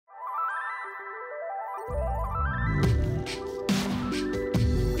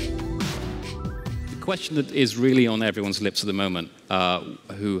question that is really on everyone's lips at the moment,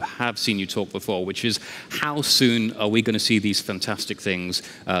 who have seen you talk before, which is how soon are we going to see these fantastic things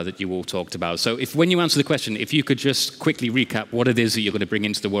that you all talked about? So when you answer the question, if you could just quickly recap what it is that you're going to bring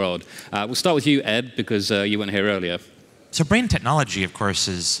into the world. We'll start with you, Ed, because you weren't here earlier. So brain technology, of course,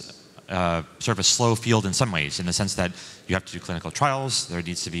 is sort of a slow field in some ways, in the sense that you have to do clinical trials, there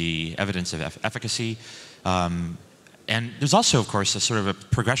needs to be evidence of efficacy, and there's also, of course, a sort of a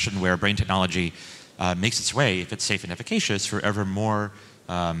progression where brain technology makes its way, if it's safe and efficacious, for ever more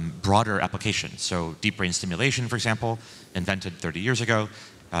broader applications. So deep brain stimulation, for example, invented 30 years ago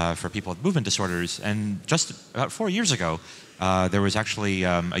for people with movement disorders, and just about 4 years ago, there was actually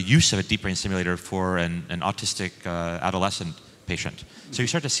a use of a deep brain stimulator for an autistic adolescent patient. So you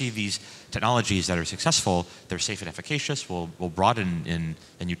start to see these technologies that are successful, they're safe and efficacious, will broaden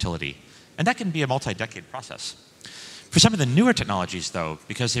in utility. And that can be a multi-decade process. For some of the newer technologies, though,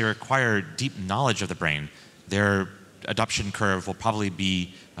 because they require deep knowledge of the brain, their adoption curve will probably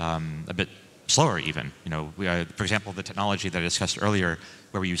be a bit slower even. For example, the technology that I discussed earlier,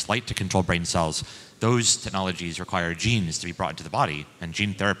 where we use light to control brain cells, those technologies require genes to be brought into the body. And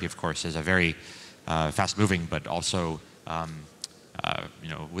gene therapy, of course, is a very fast-moving, but also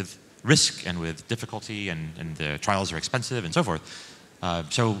with risk and with difficulty, and the trials are expensive and so forth.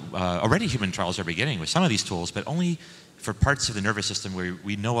 So already human trials are beginning with some of these tools, but only for parts of the nervous system where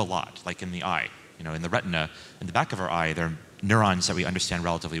we know a lot, like in the eye. In the retina, in the back of our eye, there are neurons that we understand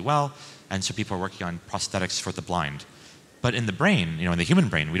relatively well, and so people are working on prosthetics for the blind. But in the brain, in the human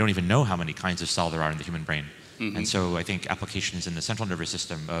brain, we don't even know how many kinds of cell there are in the human brain. Mm-hmm. And so I think applications in the central nervous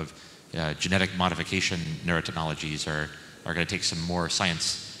system of genetic modification neurotechnologies are going to take some more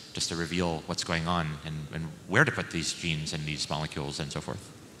science just to reveal what's going on and where to put these genes and these molecules and so forth.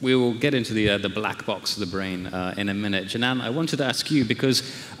 We will get into the black box of the brain in a minute. Canan, I wanted to ask you, because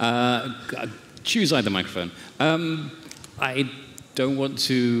choose either microphone. I don't want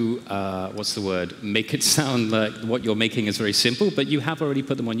to, make it sound like what you're making is very simple, but you have already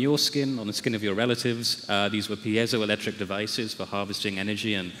put them on your skin, on the skin of your relatives. These were piezoelectric devices for harvesting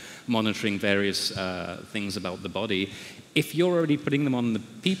energy and monitoring various things about the body. If you're already putting them on the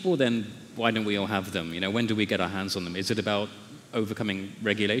people, then why don't we all have them? When do we get our hands on them? Is it about overcoming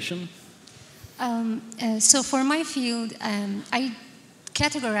regulation? So for my field, I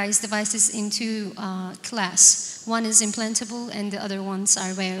categorize devices into class. One is implantable and the other ones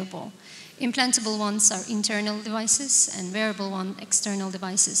are wearable. Implantable ones are internal devices and wearable ones external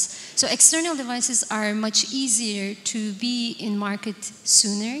devices. So external devices are much easier to be in market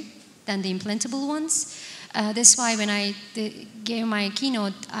sooner than the implantable ones. That's why when I gave my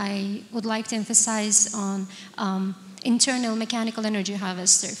keynote, I would like to emphasize on internal mechanical energy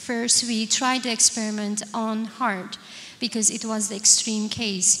harvester. First, we tried the experiment on heart because it was the extreme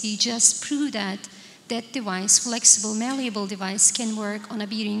case. We just proved that that device, flexible, malleable device, can work on a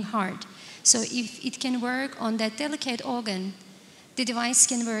beating heart. So if it can work on that delicate organ, the device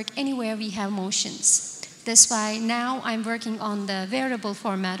can work anywhere we have motions. That's why now I'm working on the wearable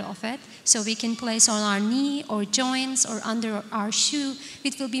format of it, so we can place on our knee or joints or under our shoe.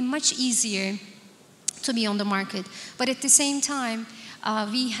 It will be much easier to be on the market. But at the same time,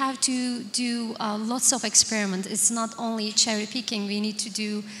 we have to do lots of experiments. It's not only cherry picking. We need to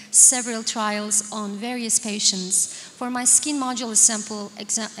do several trials on various patients. For my skin module sample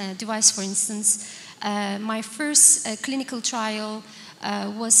device, for instance, my first clinical trial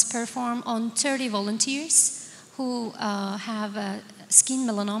was performed on 30 volunteers who have skin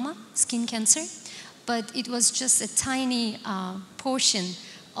melanoma, skin cancer. But it was just a tiny portion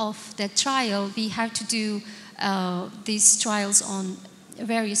of the trial. We have to do these trials on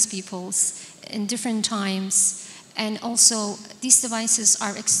various peoples in different times, and also these devices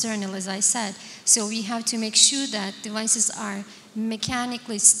are external, as I said, so we have to make sure that devices are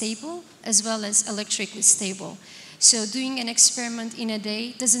mechanically stable as well as electrically stable. So doing an experiment in a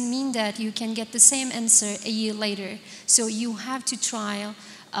day doesn't mean that you can get the same answer a year later. So you have to try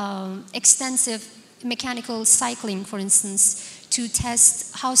extensive mechanical cycling, for instance, to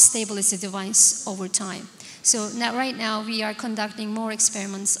test how stable is the device over time. So now, right now, we are conducting more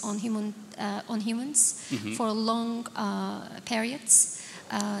experiments on humans mm-hmm. for long periods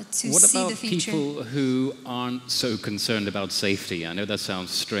to see the future. What about people who aren't so concerned about safety? I know that sounds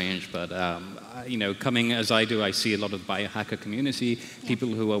strange, but coming as I do, I see a lot of biohacker community, people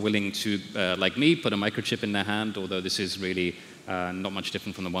who are willing to, like me, put a microchip in their hand, although this is really not much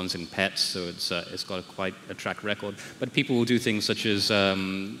different from the ones in pets, so it's got quite a track record. But people will do things such as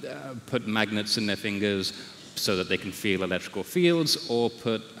put magnets in their fingers, so that they can feel electrical fields, or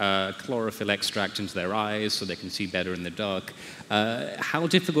put chlorophyll extract into their eyes so they can see better in the dark. How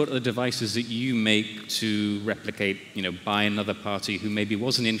difficult are the devices that you make to replicate, by another party who maybe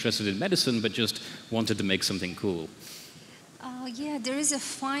wasn't interested in medicine but just wanted to make something cool? Yeah, there is a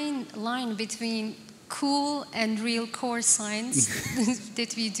fine line between cool and real core science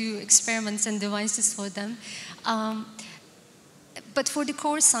that we do experiments and devices for them. But for the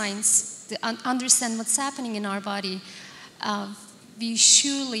core science, to understand what's happening in our body, we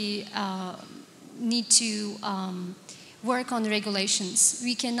surely need to work on the regulations.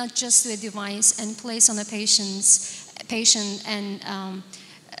 We cannot just do a device and place on a patient and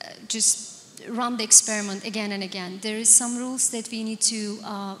just run the experiment again and again. There is some rules that we need to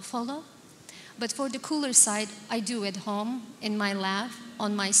follow. But for the cooler side, I do at home, in my lab,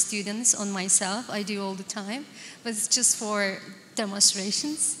 on my students, on myself. I do all the time, but it's just for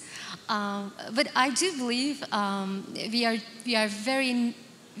demonstrations. But I do believe we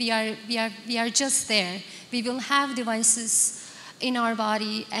are just there. We will have devices in our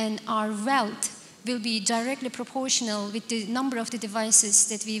body, and our wealth will be directly proportional with the number of the devices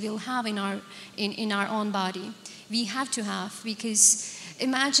that we will have in our own body. We have to have, because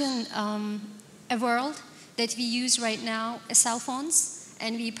imagine a world that we use right now, cell phones,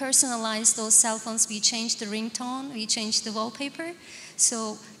 and we personalize those cell phones. We change the ringtone, we change the wallpaper.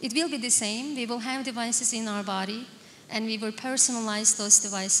 So it will be the same. We will have devices in our body, and we will personalize those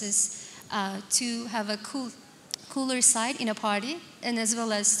devices to have a cooler side in a party, and as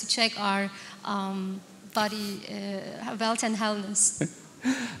well as to check our body wealth and wellness.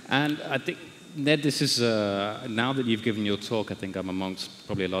 And I think, Ned, this is, now that you've given your talk, I think I'm amongst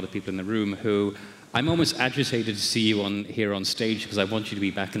probably a lot of people in the room who, I'm almost agitated to see you here on stage, because I want you to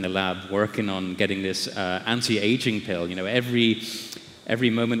be back in the lab working on getting this anti-aging pill. Every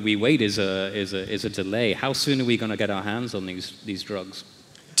moment we wait is a delay. How soon are we going to get our hands on these drugs?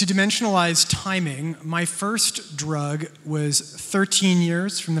 To dimensionalize timing, my first drug was 13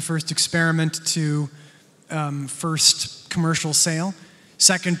 years from the first experiment to first commercial sale.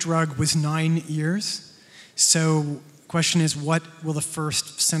 Second drug was 9 years. So the question is, what will the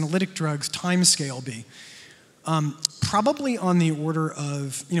first senolytic drug's time scale be? Probably on the order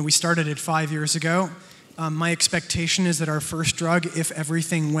of, we started it 5 years ago. My expectation is that our first drug, if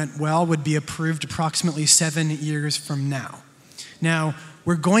everything went well, would be approved approximately 7 years from now. Now,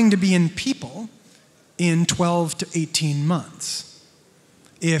 we're going to be in people in 12 to 18 months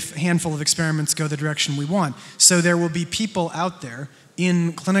if a handful of experiments go the direction we want. So there will be people out there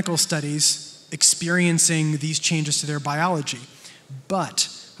in clinical studies experiencing these changes to their biology. But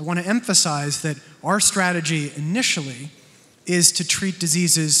I want to emphasize that our strategy initially is to treat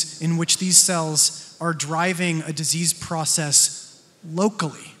diseases in which these cells are driving a disease process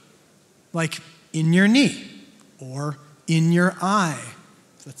locally, like in your knee or in your eye.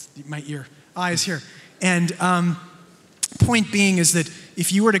 That's your eye is here. And point being is that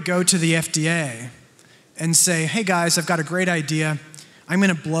if you were to go to the FDA and say, hey guys, I've got a great idea. I'm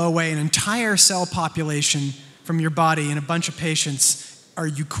going to blow away an entire cell population from your body in a bunch of patients. Are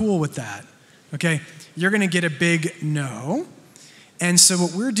you cool with that? Okay, you're going to get a big no. And so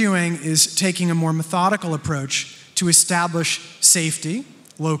what we're doing is taking a more methodical approach to establish safety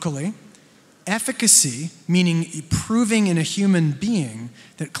locally, efficacy, meaning proving in a human being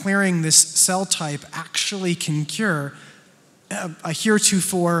that clearing this cell type actually can cure a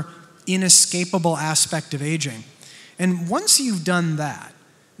heretofore inescapable aspect of aging. And once you've done that,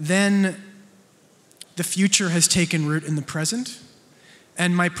 then the future has taken root in the present.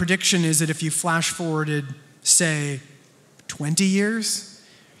 And my prediction is that if you flash forwarded, say, 20 years,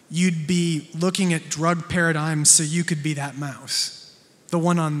 you'd be looking at drug paradigms so you could be that mouse. The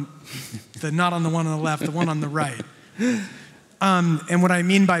one on, not on the one on the left, the one on the right. And what I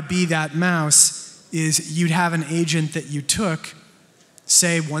mean by be that mouse is you'd have an agent that you took,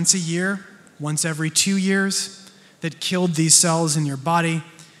 say once a year, once every 2 years, that killed these cells in your body,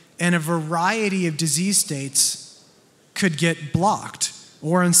 and a variety of disease states could get blocked,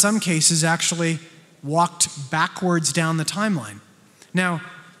 or in some cases actually walked backwards down the timeline. Now,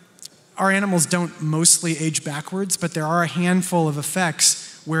 our animals don't mostly age backwards, but there are a handful of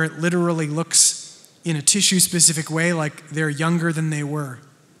effects where it literally looks in a tissue-specific way like they're younger than they were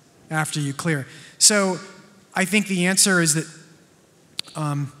after you clear. So I think the answer is that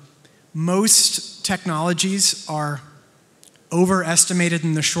most technologies are overestimated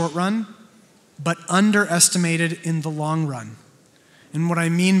in the short run, but underestimated in the long run. And what I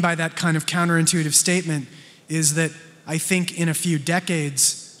mean by that kind of counterintuitive statement is that I think in a few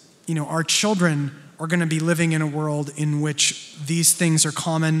decades, our children are going to be living in a world in which these things are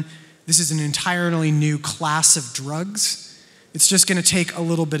common. This is an entirely new class of drugs. It's just going to take a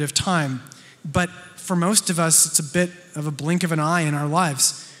little bit of time. But for most of us, it's a bit of a blink of an eye in our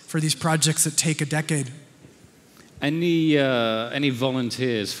lives for these projects that take a decade. Any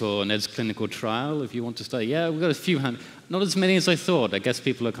volunteers for Ned's clinical trial, if you want to start? Yeah, we've got a few hands. Not as many as I thought. I guess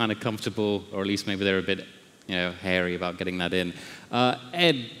people are kind of comfortable, or at least maybe they're a bit hairy about getting that in.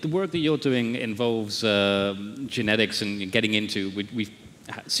 Ed, the work that you're doing involves genetics and getting into, we've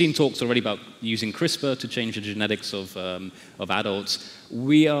seen talks already about using CRISPR to change the genetics of adults.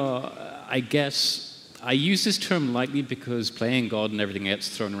 We are, I guess, I use this term lightly because playing God and everything gets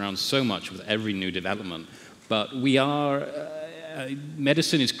thrown around so much with every new development. But we are,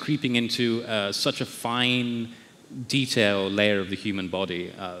 medicine is creeping into such a fine detail layer of the human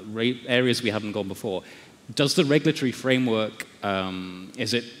body, areas we haven't gone before. Does the regulatory framework,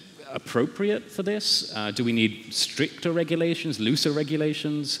 is it appropriate for this? Do we need stricter regulations, looser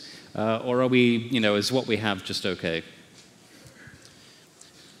regulations? Or are we, is what we have just okay?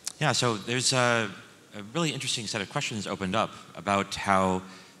 Yeah, so there's a really interesting set of questions opened up about how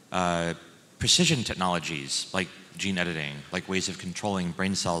precision technologies, like gene editing, like ways of controlling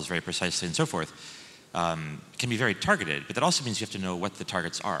brain cells very precisely and so forth, can be very targeted, but that also means you have to know what the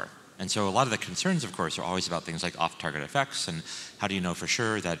targets are. And so a lot of the concerns, of course, are always about things like off-target effects, and how do you know for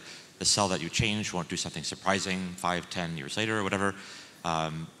sure that the cell that you change won't do something surprising 5, 10 years later or whatever.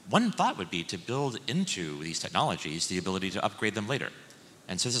 One thought would be to build into these technologies the ability to upgrade them later.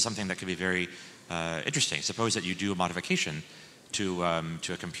 And so this is something that could be very interesting. Suppose that you do a modification to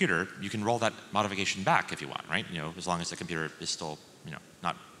a computer, you can roll that modification back if you want, right? As long as the computer is still,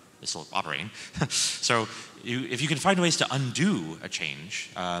 is still operating. So if you can find ways to undo a change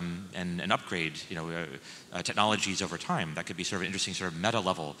and upgrade, technologies over time, that could be sort of an interesting sort of meta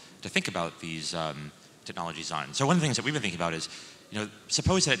level to think about these technologies on. So one of the things that we've been thinking about is,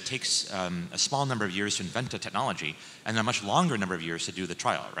 suppose that it takes a small number of years to invent a technology and a much longer number of years to do the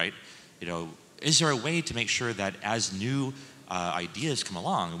trial, right? Is there a way to make sure that as new ideas come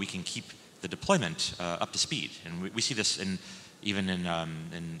along, we can keep the deployment up to speed? And we see this even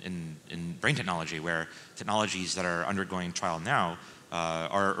in brain technology, where technologies that are undergoing trial now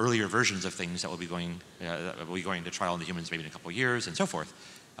are earlier versions of things that will be going to trial in the humans maybe in a couple of years and so forth.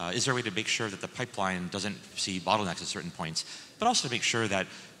 Is there a way to make sure that the pipeline doesn't see bottlenecks at certain points, but also to make sure that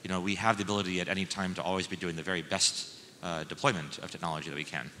we have the ability at any time to always be doing the very best deployment of technology that we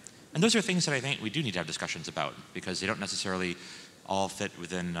can? And those are things that I think we do need to have discussions about, because they don't necessarily all fit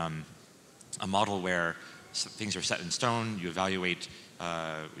within a model where things are set in stone. You evaluate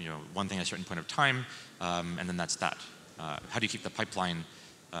one thing at a certain point of time, and then that's that. How do you keep the pipeline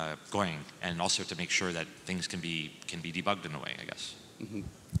going, and also to make sure that things can be debugged in a way, I guess? Mm-hmm.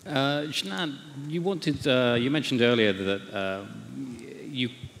 Canan, you mentioned earlier that you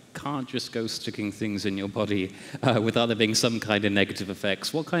can't just go sticking things in your body without there being some kind of negative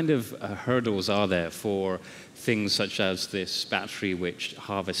effects. What kind of hurdles are there for things such as this battery which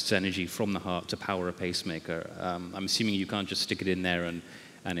harvests energy from the heart to power a pacemaker? I'm assuming you can't just stick it in there and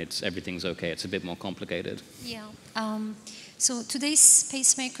everything's okay. It's a bit more complicated. Yeah. So today's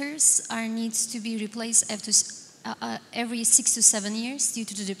pacemakers needs to be replaced every 6 to 7 years due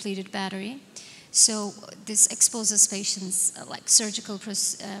to the depleted battery. So this exposes patients like surgical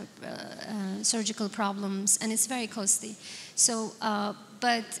problems, and it's very costly. So,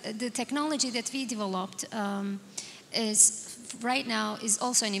 but the technology that we developed right now is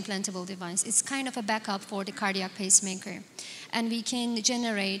also an implantable device. It's kind of a backup for the cardiac pacemaker, and we can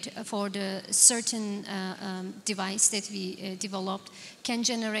generate for the certain device that we developed can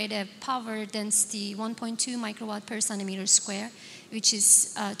generate a power density 1.2 microwatt per centimeter square, which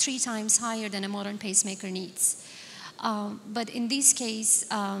is 3 times higher than a modern pacemaker needs. But in this case,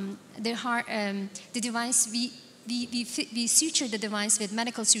 the device, we suture the device with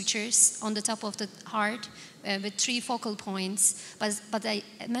medical sutures on the top of the heart with 3 focal points. But I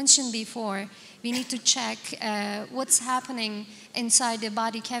mentioned before, we need to check what's happening inside the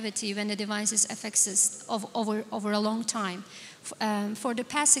body cavity when the device is affixed over a long time. For the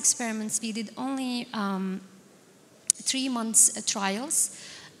past experiments, we did only 3 months trials,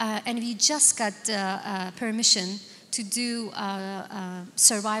 and we just got permission to do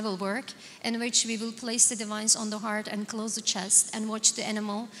survival work, in which we will place the device on the heart and close the chest and watch the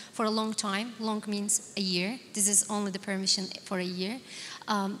animal for a long time. Long means a year. This is only the permission for a year.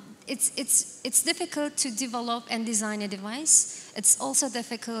 It's difficult to develop and design a device. It's also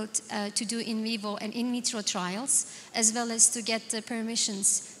difficult to do in vivo and in vitro trials, as well as to get the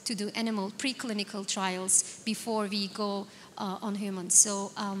permissions to do animal preclinical trials before we go on humans.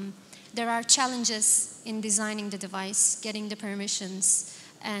 So there are challenges in designing the device, getting the permissions,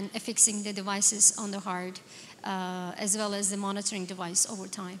 and affixing the devices on the heart, as well as the monitoring device over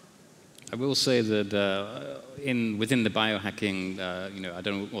time. I will say that within the biohacking, I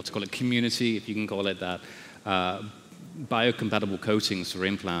don't know what to call it, community, if you can call it that, biocompatible coatings for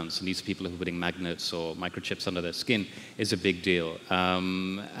implants, and these are people who are putting magnets or microchips under their skin, is a big deal.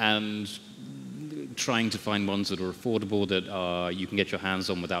 And trying to find ones that are affordable, that you can get your hands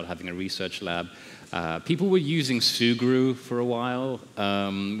on without having a research lab. People were using Sugru for a while,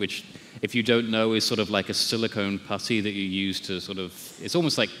 which, if you don't know, is sort of like a silicone putty that you use to sort of, it's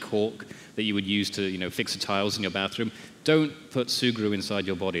almost like cork that you would use to, fix the tiles in your bathroom. Don't put Sugru inside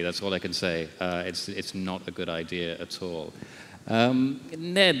your body, that's all I can say. It's not a good idea at all.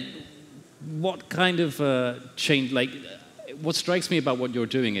 Ned, what kind of change, what strikes me about what you're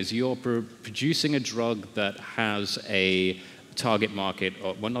doing is you're producing a drug that has a target market,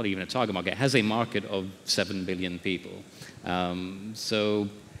 or well, not even a target market, has a market of 7 billion people. So,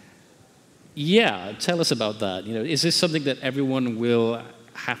 yeah, tell us about that. Is this something that everyone will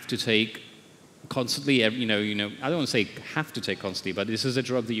have to take constantly? I don't want to say have to take constantly, but this is a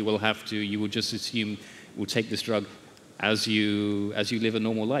drug that you will have to. You will just assume will take this drug as you live a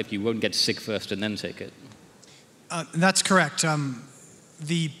normal life. You won't get sick first and then take it. That's correct.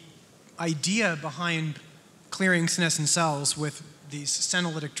 The idea behind clearing senescent cells with these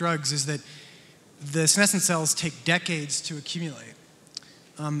senolytic drugs is that the senescent cells take decades to accumulate.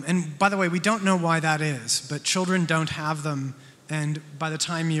 And by the way, we don't know why that is, but children don't have them, and by the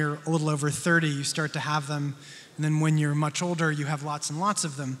time you're a little over 30, you start to have them, and then when you're much older, you have lots and lots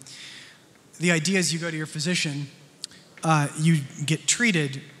of them. The idea is you go to your physician, you get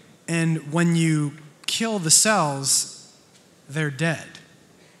treated, and when you kill the cells, they're dead.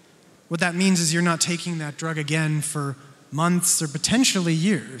 What that means is you're not taking that drug again for months or potentially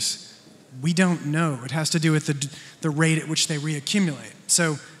years. We don't know. It has to do with the rate at which they reaccumulate.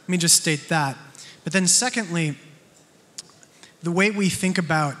 So let me just state that. But then secondly, the way we think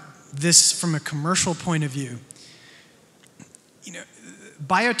about this from a commercial point of view,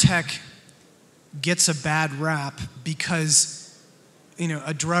 biotech gets a bad rap because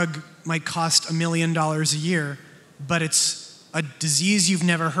a drug might cost $1 million a year, but it's a disease you've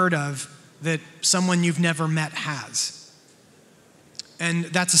never heard of that someone you've never met has. And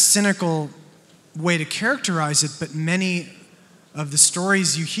that's a cynical way to characterize it, but many of the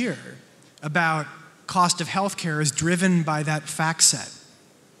stories you hear about cost of healthcare is driven by that fact set.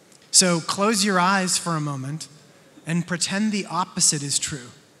 So close your eyes for a moment and pretend the opposite is true.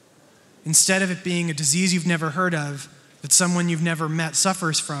 Instead of it being a disease you've never heard of, that someone you've never met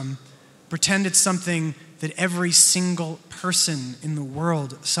suffers from, pretend it's something that every single person in the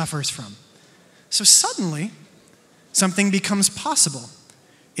world suffers from. So suddenly, something becomes possible.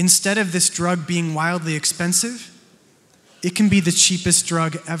 Instead of this drug being wildly expensive, it can be the cheapest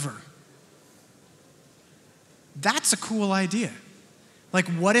drug ever. That's a cool idea.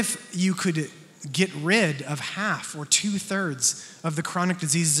 What if you could get rid of half or 2/3 of the chronic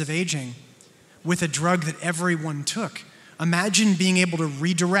diseases of aging with a drug that everyone took? Imagine being able to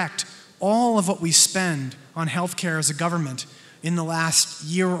redirect all of what we spend on healthcare as a government in the last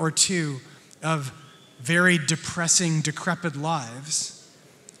year or two of very depressing, decrepit lives,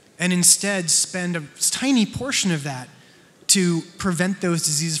 and instead spend a tiny portion of that to prevent those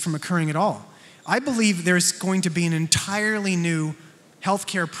diseases from occurring at all. I believe there's going to be an entirely new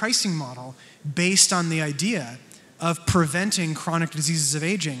healthcare pricing model based on the idea of preventing chronic diseases of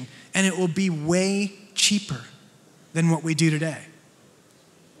aging, and it will be way cheaper than what we do today.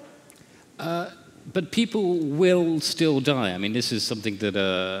 But people will still die. I mean, this is something that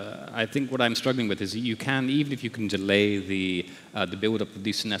I think what I'm struggling with is you can, even if you can delay the build-up of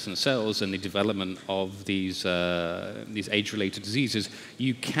these senescent cells and the development of these age-related diseases,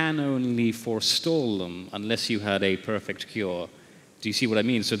 you can only forestall them unless you had a perfect cure. Do you see what I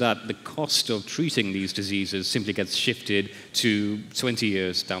mean? So that the cost of treating these diseases simply gets shifted to 20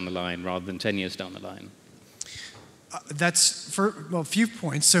 years down the line rather than 10 years down the line. That's, a few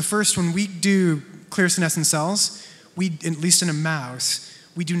points. So first, when we do clear senescent cells, at least in a mouse,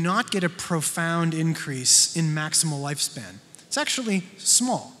 we do not get a profound increase in maximal lifespan. It's actually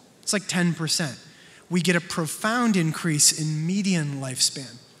small. It's like 10%. We get a profound increase in median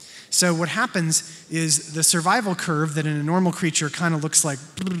lifespan. So what happens is the survival curve that in a normal creature kind of looks like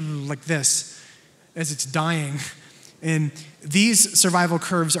this as it's dying. And these survival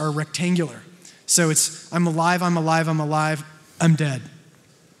curves are rectangular. So it's, I'm alive, I'm alive, I'm alive, I'm dead.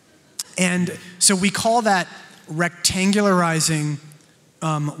 And so we call that rectangularizing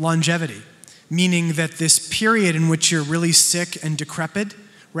longevity, meaning that this period in which you're really sick and decrepit,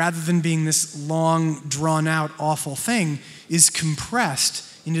 rather than being this long, drawn-out, awful thing, is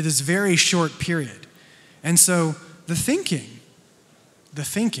compressed into this very short period. And so the thinking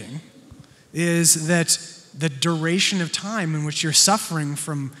is that the duration of time in which you're suffering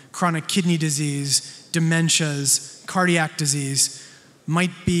from chronic kidney disease, dementias, cardiac disease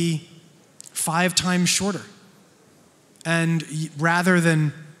might be 5 times shorter. And rather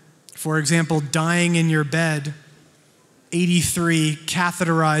than, for example, dying in your bed, 83,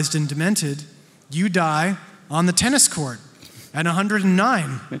 catheterized and demented, you die on the tennis court at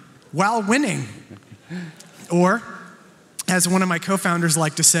 109 while winning. Or, as one of my co-founders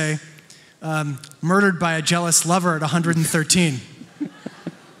like to say, murdered by a jealous lover at 113.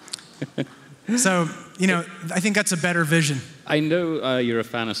 So, I think that's a better vision. I know you're a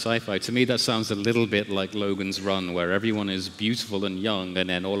fan of sci-fi. To me, that sounds a little bit like Logan's Run, where everyone is beautiful and young, and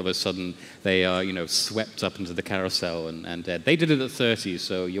then all of a sudden they are, swept up into the carousel and dead. They did it at 30,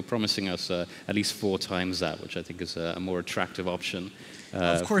 so you're promising us at least 4 times that, which I think is a more attractive option.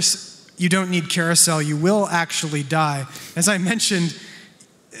 Of course, you don't need carousel. You will actually die. As I mentioned,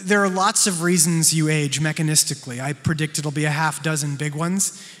 there are lots of reasons you age mechanistically. I predict it'll be a half dozen big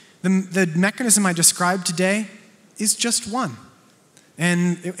ones. The mechanism I described today is just one.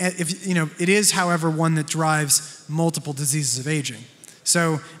 And it is, however, one that drives multiple diseases of aging.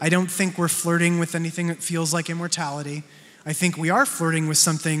 So I don't think we're flirting with anything that feels like immortality. I think we are flirting with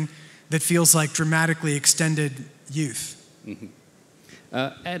something that feels like dramatically extended youth. Mm-hmm.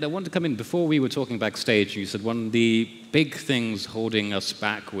 Ed, I wanted to come in. Before we were talking backstage, you said one of the big things holding us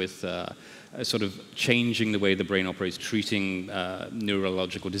back with sort of changing the way the brain operates, treating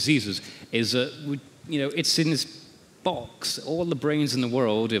neurological diseases, is it's in this box. All the brains in the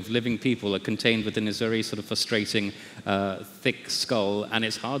world of living people are contained within this very sort of frustrating, thick skull, and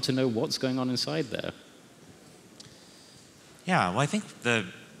it's hard to know what's going on inside there. Yeah, well, I think the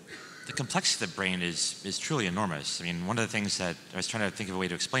complexity of the brain is truly enormous. I mean, one of the things that I was trying to think of a way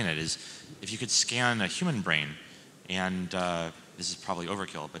to explain it is if you could scan a human brain and this is probably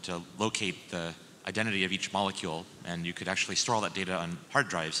overkill, but to locate the identity of each molecule, and you could actually store all that data on hard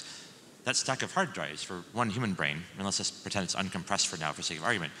drives, that stack of hard drives for one human brain, and let's just pretend it's uncompressed for now for sake of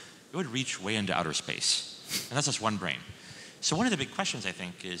argument, it would reach way into outer space. And that's just one brain. So one of the big questions, I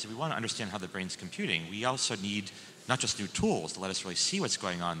think, is if we want to understand how the brain's computing, we also need not just new tools to let us really see what's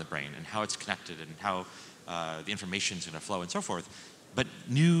going on in the brain and how it's connected and how the information is going to flow and so forth, but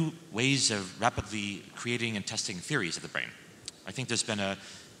new ways of rapidly creating and testing theories of the brain. I think there's been a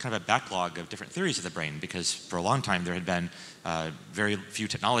kind of a backlog of different theories of the brain because for a long time there had been very few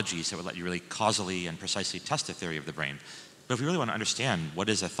technologies that would let you really causally and precisely test a theory of the brain. But if we really want to understand what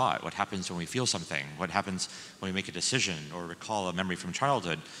is a thought, what happens when we feel something, what happens when we make a decision or recall a memory from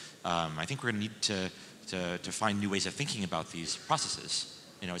childhood, I think we're going to need to find new ways of thinking about these processes.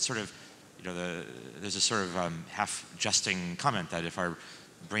 It's sort of, there's a sort of half-jesting comment that if our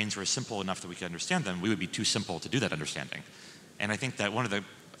brains were simple enough that we could understand them, we would be too simple to do that understanding. And I think that one of the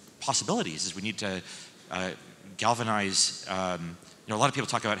possibilities is we need to galvanize, a lot of people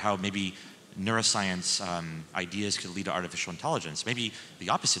talk about how maybe neuroscience ideas could lead to artificial intelligence. Maybe the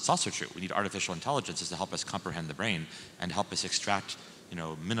opposite's also true. We need artificial intelligences to help us comprehend the brain and help us extract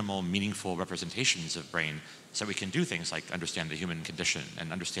minimal, meaningful representations of brain so we can do things like understand the human condition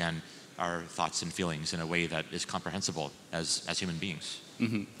and understand our thoughts and feelings in a way that is comprehensible as human beings.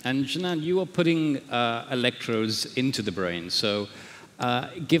 Mm-hmm. And Canan, you are putting electrodes into the brain. So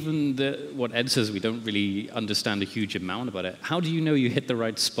given what Ed says, we don't really understand a huge amount about it. How do you know you hit the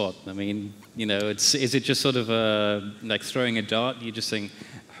right spot? I mean, is it just sort of like throwing a dart? You're just saying,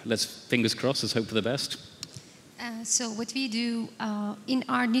 fingers crossed, let's hope for the best? So what we do, in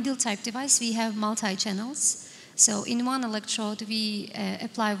our needle-type device, we have multi-channels. So in one electrode, we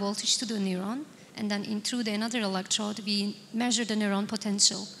apply voltage to the neuron, and then through another electrode, we measure the neuron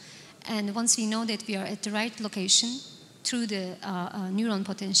potential. And once we know that we are at the right location, through the neuron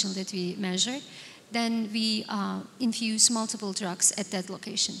potential that we measure, then we infuse multiple drugs at that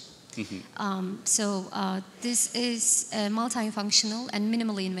location. Mm-hmm. This is a multifunctional and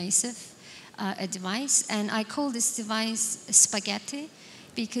minimally invasive a device, and I call this device spaghetti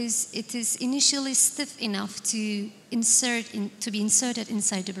because it is initially stiff enough to be inserted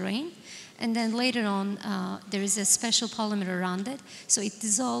inside the brain, and then later on there is a special polymer around it, so it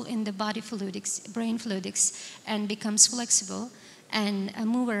dissolves in the body fluidics, brain fluidics, and becomes flexible and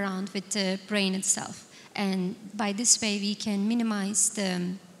move around with the brain itself. And by this way, we can minimize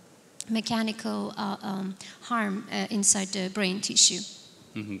the mechanical harm inside the brain tissue.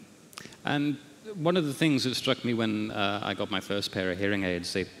 Mm-hmm. And one of the things that struck me when I got my first pair of hearing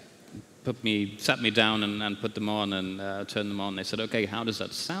aids, they sat me down and put them on and turned them on. They said, okay, how does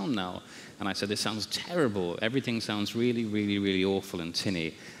that sound now? And I said, this sounds terrible. Everything sounds really, really, really awful and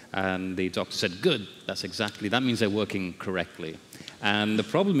tinny. And the doctor said, good, that means they're working correctly. And the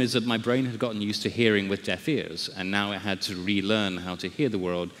problem is that my brain had gotten used to hearing with deaf ears, and now it had to relearn how to hear the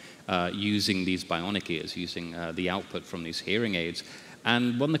world using these bionic ears, using the output from these hearing aids.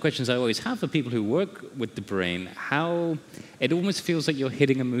 And one of the questions I always have for people who work with the brain, it almost feels like you're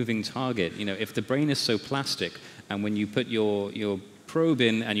hitting a moving target. You know, if the brain is so plastic, and when you put your probe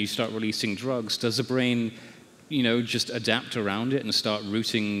in and you start releasing drugs, does the brain, just adapt around it and start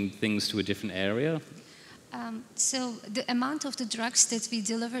routing things to a different area? So the amount of the drugs that we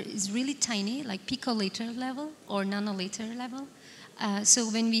deliver is really tiny, like picoliter level or nanoliter level. So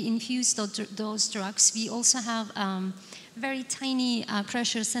when we infuse those drugs, we also have very tiny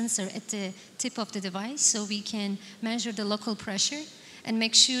pressure sensor at the tip of the device, so we can measure the local pressure and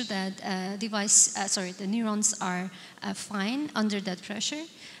make sure that the neurons are fine under that pressure.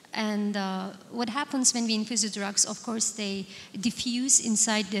 And what happens when we infuse the drugs, of course, they diffuse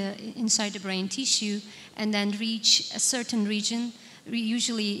inside the brain tissue and then reach a certain region.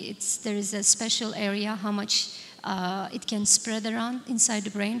 Usually there is a special area how much it can spread around inside the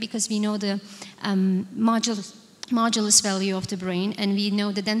brain, because we know the modulus value of the brain, and we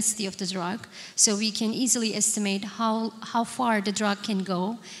know the density of the drug, so we can easily estimate how far the drug can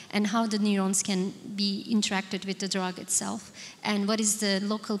go and how the neurons can be interacted with the drug itself, and what is the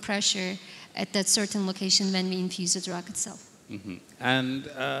local pressure at that certain location when we infuse the drug itself. Mm-hmm. And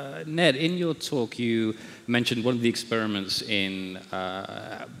Ned, in your talk you mentioned one of the experiments in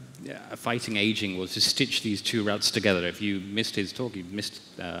fighting aging was to stitch these two rats together. If you missed his talk, you missed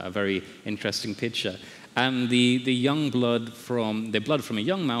a very interesting picture. And the blood from a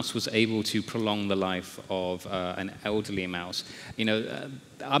young mouse was able to prolong the life of an elderly mouse.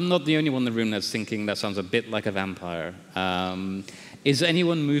 I'm not the only one in the room that's thinking that sounds a bit like a vampire. Is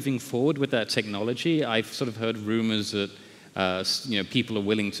anyone moving forward with that technology? I've sort of heard rumors that people are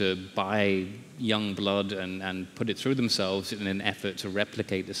willing to buy young blood and put it through themselves in an effort to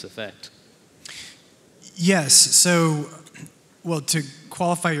replicate this effect. Yes. So, well, to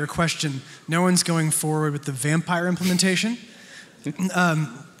qualify your question, no one's going forward with the vampire implementation,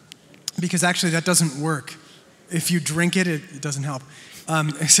 because actually that doesn't work. If you drink it, it doesn't help.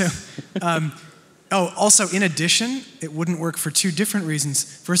 Also, in addition, it wouldn't work for two different reasons.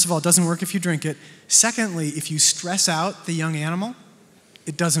 First of all, it doesn't work if you drink it. Secondly, if you stress out the young animal,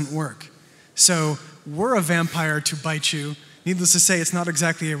 it doesn't work. So we're a vampire to bite you. Needless to say, it's not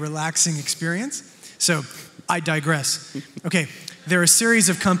exactly a relaxing experience. So I digress. Okay, there are a series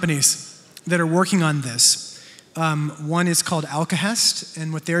of companies that are working on this. One is called Alkahest,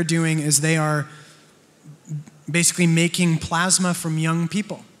 and what they're doing is they are basically making plasma from young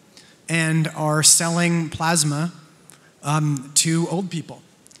people and are selling plasma to old people.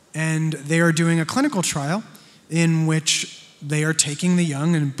 And they are doing a clinical trial in which they are taking the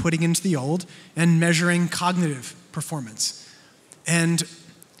young and putting into the old and measuring cognitive performance. And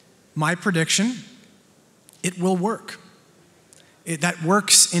my prediction, it will work. That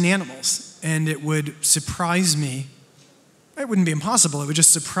works in animals, and it would surprise me. It wouldn't be impossible, it would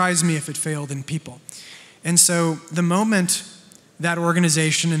just surprise me if it failed in people. And so the moment that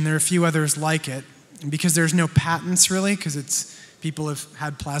organization, and there are a few others like it, because there's no patents really, because people have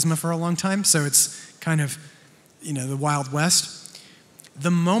had plasma for a long time, so it's kind of, the Wild West. The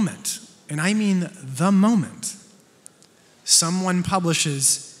moment, and I mean the moment, someone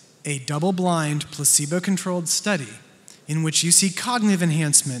publishes a double-blind, placebo-controlled study in which you see cognitive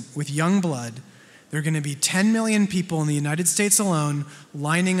enhancement with young blood, there are going to be 10 million people in the United States alone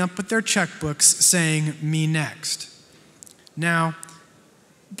lining up with their checkbooks saying, "Me next." Now,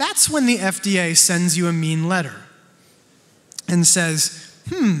 that's when the FDA sends you a mean letter and says,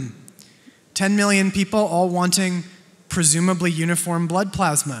 10 million people all wanting presumably uniform blood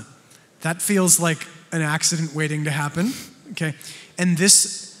plasma. That feels like an accident waiting to happen, okay? And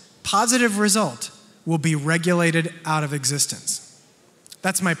this positive result will be regulated out of existence.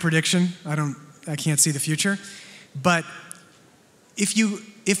 That's my prediction. I can't see the future. But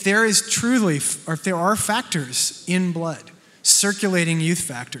if there are factors in blood, circulating youth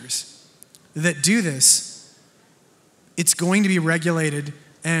factors, that do this, it's going to be regulated,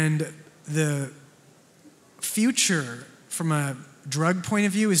 and the future from a drug point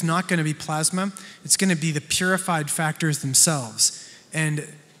of view is not going to be plasma. It's going to be the purified factors themselves. And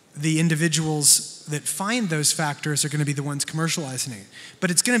the individuals that find those factors are going to be the ones commercializing it.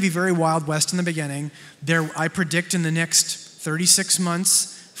 But it's going to be very Wild West in the beginning. I predict in the next 36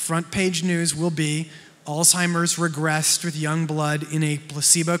 months, front page news will be Alzheimer's regressed with young blood in a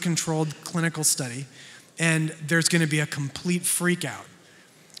placebo-controlled clinical study, and there's going to be a complete freak out.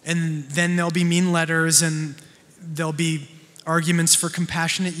 And then there'll be mean letters, and there'll be arguments for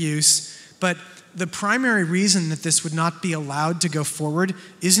compassionate use. But the primary reason that this would not be allowed to go forward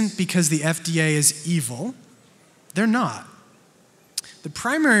isn't because the FDA is evil. They're not. The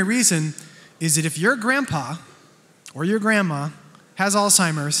primary reason is that if your grandpa or your grandma has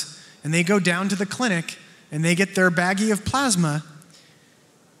Alzheimer's and they go down to the clinic and they get their baggie of plasma,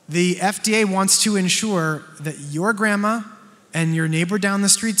 the FDA wants to ensure that your grandma and your neighbor down the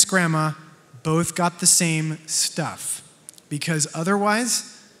street's grandma both got the same stuff. Because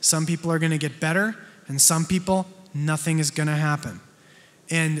otherwise, some people are going to get better, and some people, nothing is going to happen.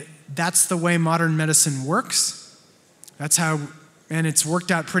 And that's the way modern medicine works. That's how, and it's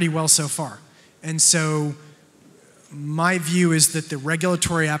worked out pretty well so far. And so my view is that the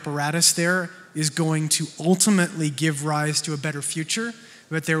regulatory apparatus there is going to ultimately give rise to a better future,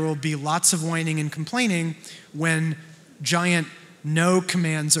 but there will be lots of whining and complaining when giant no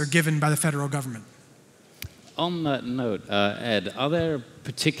commands are given by the federal government. On that note, Ed, are there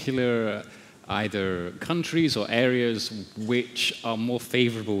particular either countries or areas which are more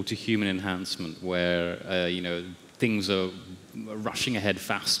favorable to human enhancement, where things are rushing ahead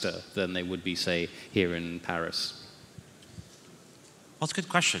faster than they would be, say, here in Paris? Well, it's a good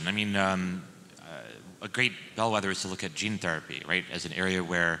question. I mean, a great bellwether is to look at gene therapy, right, as an area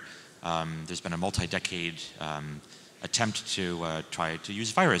where there's been a multi-decade attempt to try to use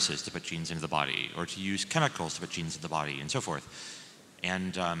viruses to put genes into the body, or to use chemicals to put genes into the body, and so forth.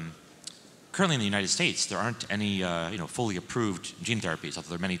 And currently in the United States, there aren't any fully approved gene therapies, although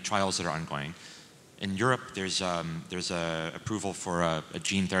there are many trials that are ongoing. In Europe, there's a approval for a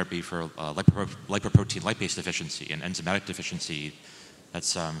gene therapy for lipoprotein lipase deficiency and enzymatic deficiency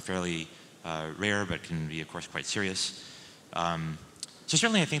that's fairly rare, but can be, of course, quite serious. So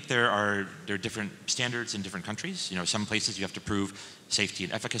certainly I think there are different standards in different countries. Some places you have to prove safety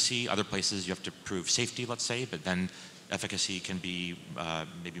and efficacy, other places you have to prove safety, let's say, but then efficacy can be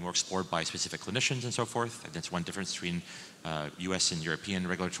maybe more explored by specific clinicians and so forth. And that's one difference between US and European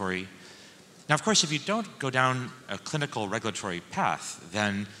regulatory. Now, of course, if you don't go down a clinical regulatory path,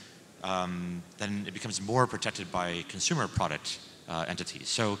 then it becomes more protected by consumer product entities.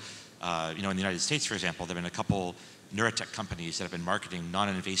 So, in the United States, for example, there have been a couple neurotech companies that have been marketing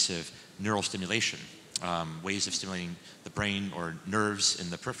non-invasive neural stimulation, ways of stimulating the brain or nerves in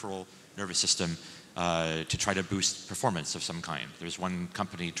the peripheral nervous system to try to boost performance of some kind. There's one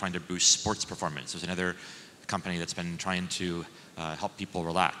company trying to boost sports performance. There's another company that's been trying to help people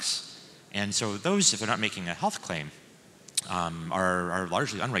relax. And so those, if they're not making a health claim, are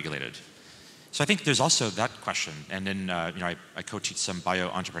largely unregulated. So I think there's also that question. And then, I co-teach some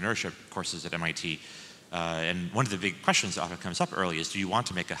bio-entrepreneurship courses at MIT. And one of the big questions that often comes up early is, do you want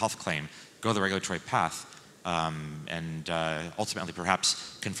to make a health claim, go the regulatory path, and ultimately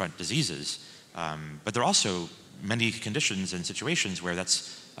perhaps confront diseases? But there are also many conditions and situations where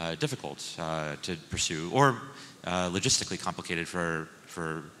that's difficult to pursue, or logistically complicated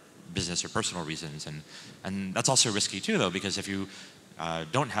for business or personal reasons. And that's also risky too, though, because if you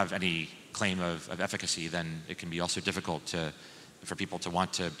don't have any claim of efficacy, then it can be also difficult for people to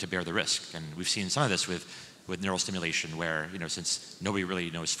want to bear the risk. And we've seen some of this with neural stimulation, where, since nobody really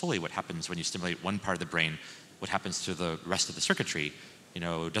knows fully what happens when you stimulate one part of the brain, what happens to the rest of the circuitry,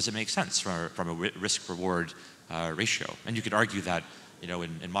 does it make sense from a risk-reward ratio? And you could argue that,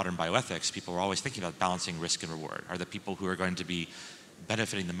 in modern bioethics, people are always thinking about balancing risk and reward. Are the people who are going to be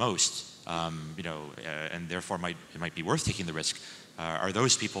benefiting the most, and therefore it might be worth taking the risk, are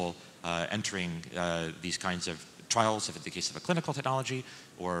those people entering these kinds of trials, if it's the case of a clinical technology,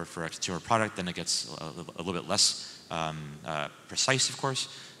 or for a consumer product, then it gets a little bit less precise, of course.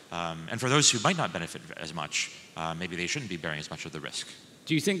 And for those who might not benefit as much, maybe they shouldn't be bearing as much of the risk.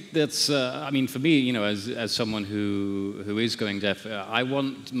 Do you think that's, for me, as someone who is going deaf, I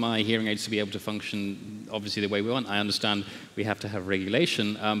want my hearing aids to be able to function, obviously, the way we want. I understand we have to have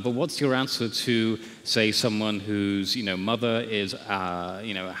regulation, but what's your answer to, say, someone whose, mother is,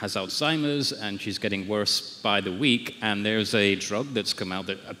 has Alzheimer's, and she's getting worse by the week, and there's a drug that's come out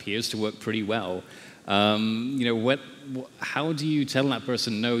that appears to work pretty well? How do you tell that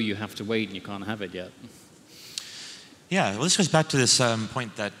person, no, you have to wait and you can't have it yet? Yeah, well, this goes back to this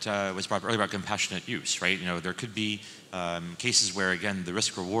point that was brought up earlier about compassionate use, right? There could be cases where, again, the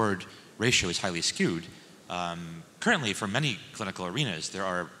risk-reward ratio is highly skewed. Currently, for many clinical arenas, there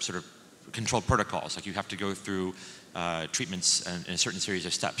are sort of controlled protocols, like you have to go through treatments in a certain series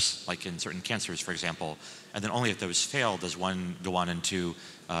of steps, like in certain cancers, for example, and then only if those fail does one go on into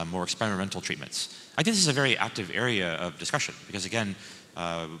more experimental treatments. I think this is a very active area of discussion because, again,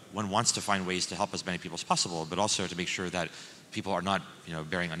 one wants to find ways to help as many people as possible, but also to make sure that people are not,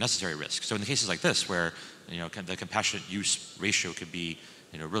 bearing unnecessary risk. So in the cases like this, where the compassionate use ratio could be,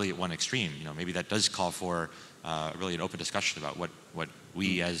 really at one extreme, maybe that does call for really an open discussion about what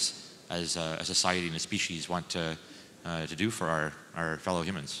we as a society and a species want to do for our fellow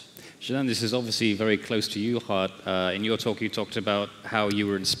humans. Canan, this is obviously very close to your heart. In your talk, you talked about how you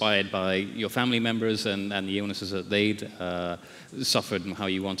were inspired by your family members and the illnesses that they'd suffered and how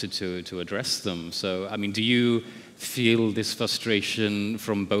you wanted to address them. So, I mean, do you feel this frustration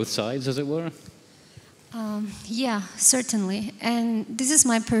from both sides, as it were? Yeah, certainly. And this is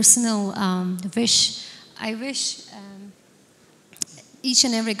my personal wish. I wish each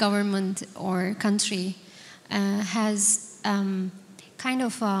and every government or country has kind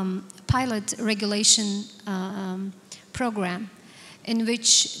of pilot regulation program in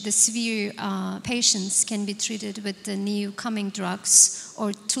which the severe patients can be treated with the new coming drugs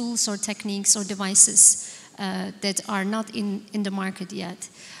or tools or techniques or devices that are not in the market yet.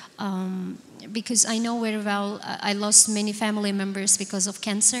 Because I know very well, I lost many family members because of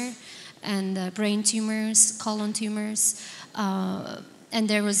cancer and brain tumors, colon tumors, and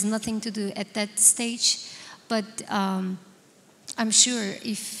there was nothing to do at that stage. But I'm sure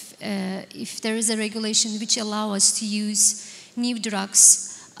if there is a regulation which allows us to use new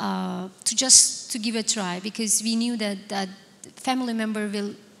drugs to give a try, because we knew that family member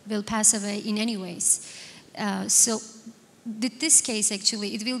will pass away in any ways. So with this case,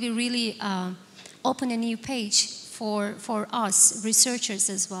 actually, it will be really open a new page for us researchers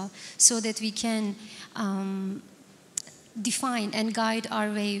as well, so that we can define and guide our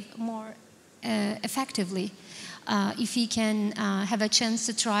way more effectively. If we can have a chance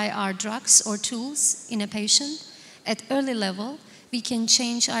to try our drugs or tools in a patient at early level, we can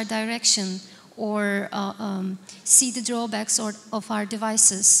change our direction or see the drawbacks of our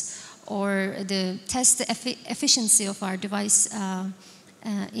devices, or test the efficiency of our device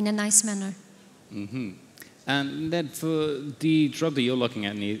in a nice manner. Mm-hmm. And then for the drug that you're looking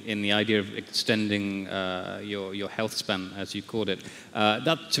at in the idea of extending your health span, as you called it,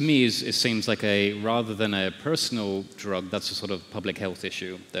 that to me seems like rather than a personal drug, that's a sort of public health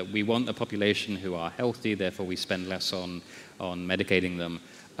issue, that we want a population who are healthy, therefore we spend less on medicating them.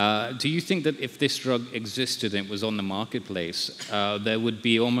 Do you think that if this drug existed and it was on the marketplace, there would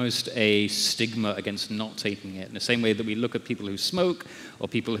be almost a stigma against not taking it? In the same way that we look at people who smoke or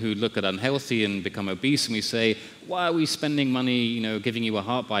people who look at unhealthy and become obese, and we say, why are we spending money, giving you a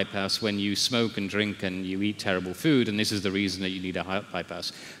heart bypass when you smoke and drink and you eat terrible food, and this is the reason that you need a heart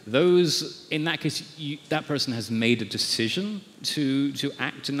bypass? In that case, that person has made a decision to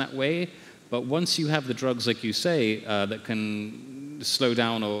act in that way, but once you have the drugs, like you say, that can slow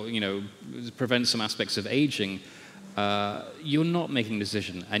down or prevent some aspects of aging, you're not making a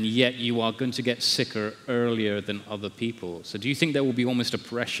decision, and yet you are going to get sicker earlier than other people. So do you think there will be almost a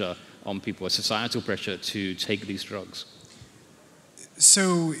pressure on people, a societal pressure, to take these drugs?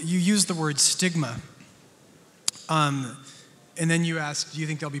 So you use the word stigma, and then you ask, do you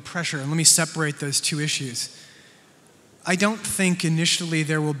think there'll be pressure? And let me separate those two issues. I don't think initially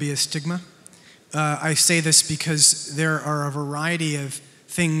there will be a stigma. I say this because there are a variety of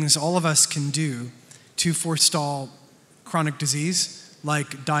things all of us can do to forestall chronic disease,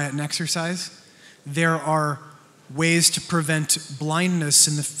 like diet and exercise. There are ways to prevent blindness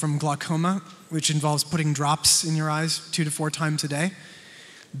from glaucoma, which involves putting drops in your eyes 2 to 4 times a day.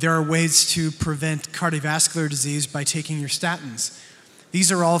 There are ways to prevent cardiovascular disease by taking your statins. These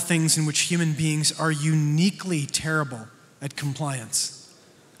are all things in which human beings are uniquely terrible at compliance.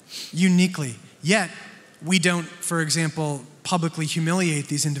 Uniquely. Yet, we don't, for example, publicly humiliate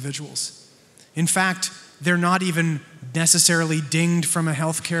these individuals. In fact, they're not even necessarily dinged from a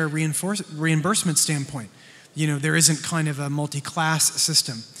healthcare reimbursement standpoint. There isn't kind of a multi-class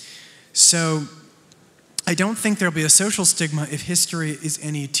system. So, I don't think there'll be a social stigma if history is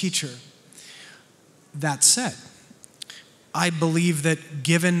any teacher. That said, I believe that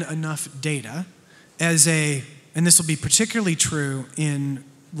given enough data, and this will be particularly true in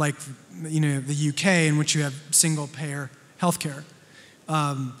the UK, in which you have single-payer healthcare.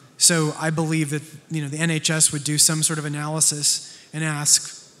 So I believe that the NHS would do some sort of analysis and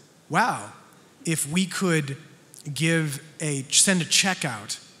ask, wow, if we could send a check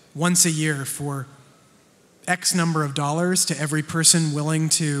out once a year for X number of dollars to every person willing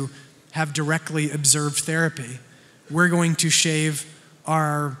to have directly observed therapy, we're going to shave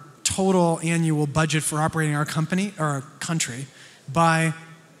our total annual budget for operating our company or our country by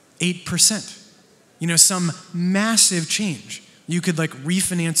 8%. Some massive change. You could like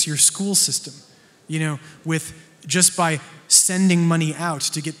refinance your school system, with just by sending money out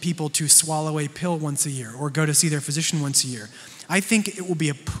to get people to swallow a pill once a year or go to see their physician once a year. I think it will be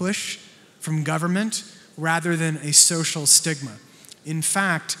a push from government rather than a social stigma. In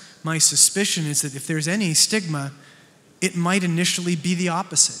fact, my suspicion is that if there's any stigma, it might initially be the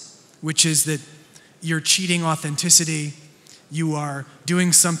opposite, which is that you're cheating authenticity, you are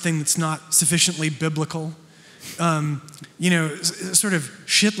doing something that's not sufficiently biblical, sort of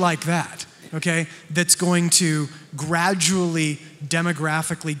shit like that, okay, that's going to gradually,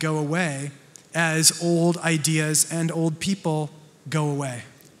 demographically go away as old ideas and old people go away.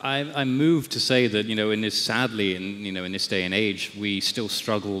 I'm moved to say that, in this, sadly, in this day and age, we still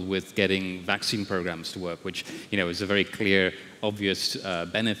struggle with getting vaccine programs to work, which, is a very clear, obvious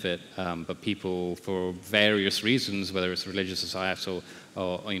benefit, but people, for various reasons, whether it's religious, societal,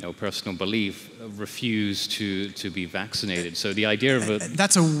 or personal belief, refuse to be vaccinated. So the idea of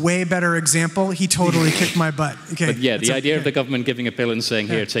that's a way better example. He totally kicked my butt. Okay. But yeah, the idea of the government giving a pill and saying,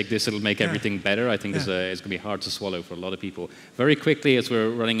 here, take this, it'll make everything better, I think is going to be hard to swallow for a lot of people. Very quickly, as we're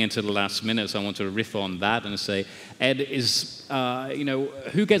running into the last minutes, I want to riff on that and say, Ed,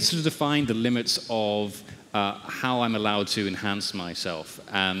 who gets to define the limits of how I'm allowed to enhance myself?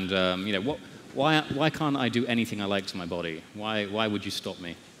 And, why can't I do anything I like to my body? Why would you stop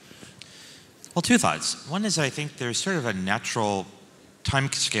me? Well, two thoughts. One is I think there's sort of a natural time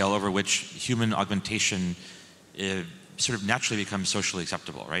scale over which human augmentation sort of naturally becomes socially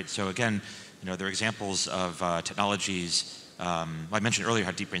acceptable, right? So again, there are examples of technologies. I mentioned earlier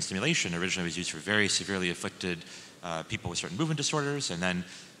how deep brain stimulation originally was used for very severely afflicted people with certain movement disorders, and then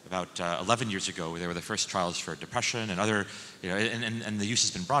about 11 years ago, there were the first trials for depression and other, and the use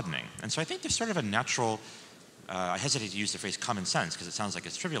has been broadening. And so I think there's sort of a natural, I hesitate to use the phrase common sense because it sounds like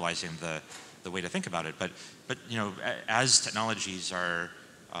it's trivializing the way to think about it. But as technologies are,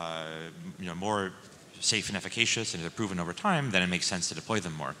 more safe and efficacious and they're proven over time, then it makes sense to deploy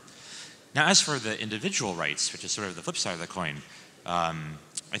them more. Now, as for the individual rights, which is sort of the flip side of the coin,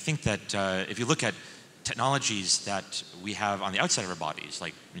 I think that if you look at technologies that we have on the outside of our bodies,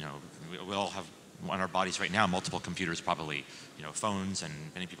 like, we all have on our bodies right now multiple computers probably, phones, and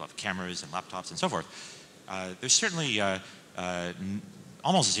many people have cameras and laptops and so forth. There's certainly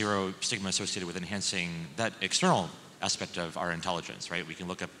almost zero stigma associated with enhancing that external aspect of our intelligence, right? We can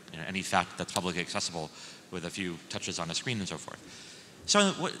look up any fact that's publicly accessible with a few touches on a screen and so forth.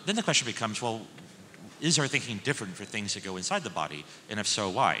 So then the question becomes, well, is our thinking different for things that go inside the body? And if so,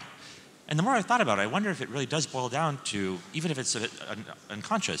 why? And the more I thought about it, I wonder if it really does boil down to, even if it's a bit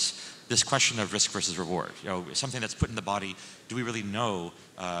unconscious, this question of risk versus reward. Something that's put in the body, do we really know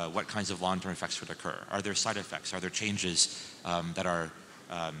what kinds of long-term effects would occur? Are there side effects? Are there changes that are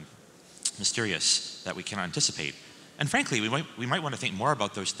mysterious that we cannot anticipate? And frankly, we might want to think more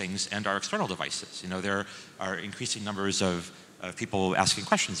about those things and our external devices. There are increasing numbers of people asking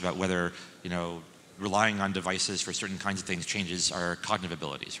questions about whether, relying on devices for certain kinds of things changes our cognitive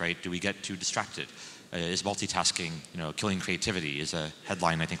abilities, right? Do we get too distracted? Is multitasking, killing creativity? Is a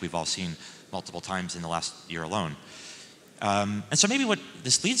headline I think we've all seen multiple times in the last year alone. And so maybe what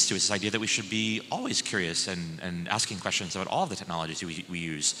this leads to is this idea that we should be always curious and asking questions about all of the technologies we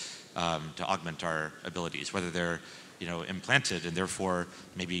use to augment our abilities, whether they're implanted and therefore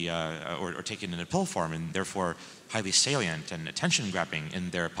maybe or taken in a pill form and therefore highly salient and attention-grabbing in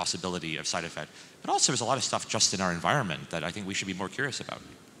their possibility of side effect. But also there's a lot of stuff just in our environment that I think we should be more curious about.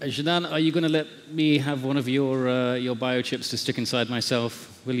 Canan, are you going to let me have one of your biochips to stick inside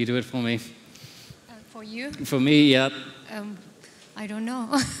myself? Will you do it for me? For you? For me, yeah. I don't know.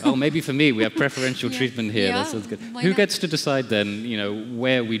 Oh, maybe for me. We have preferential treatment here. Yeah, that sounds good. Who gets to decide then,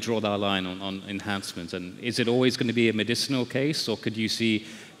 where we draw our line on enhancement? And is it always going to be a medicinal case, or could you see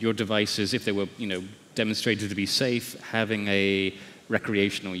your devices, if they were, demonstrated to be safe, having a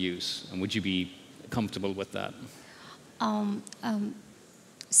recreational use? And would you be comfortable with that? My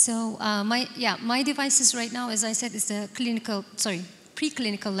devices right now, as I said, is the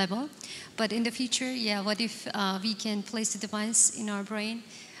preclinical level. But in the future, what if we can place the device in our brain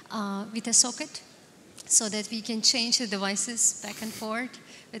with a socket so that we can change the devices back and forth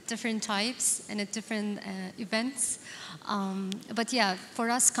with different types and at different events. For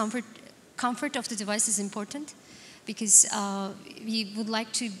us, comfort of the device is important because we would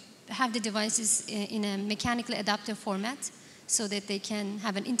like to have the devices in a mechanically adaptive format so that they can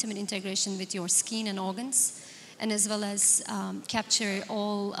have an intimate integration with your skin and organs, and as well as capture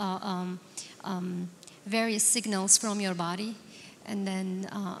all various signals from your body, and then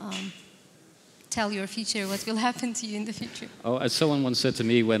tell your future what will happen to you in the future. Oh, as someone once said to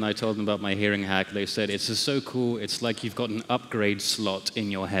me when I told them about my hearing hack, they said, it's just so cool, it's like you've got an upgrade slot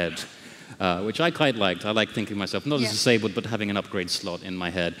in your head. Which I quite liked. I like thinking of myself not as disabled, but having an upgrade slot in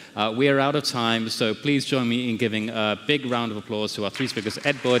my head. We are out of time, so please join me in giving a big round of applause to our three speakers,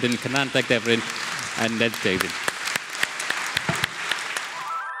 Ed Boyden, Canan Dagdeviren, and Ed David.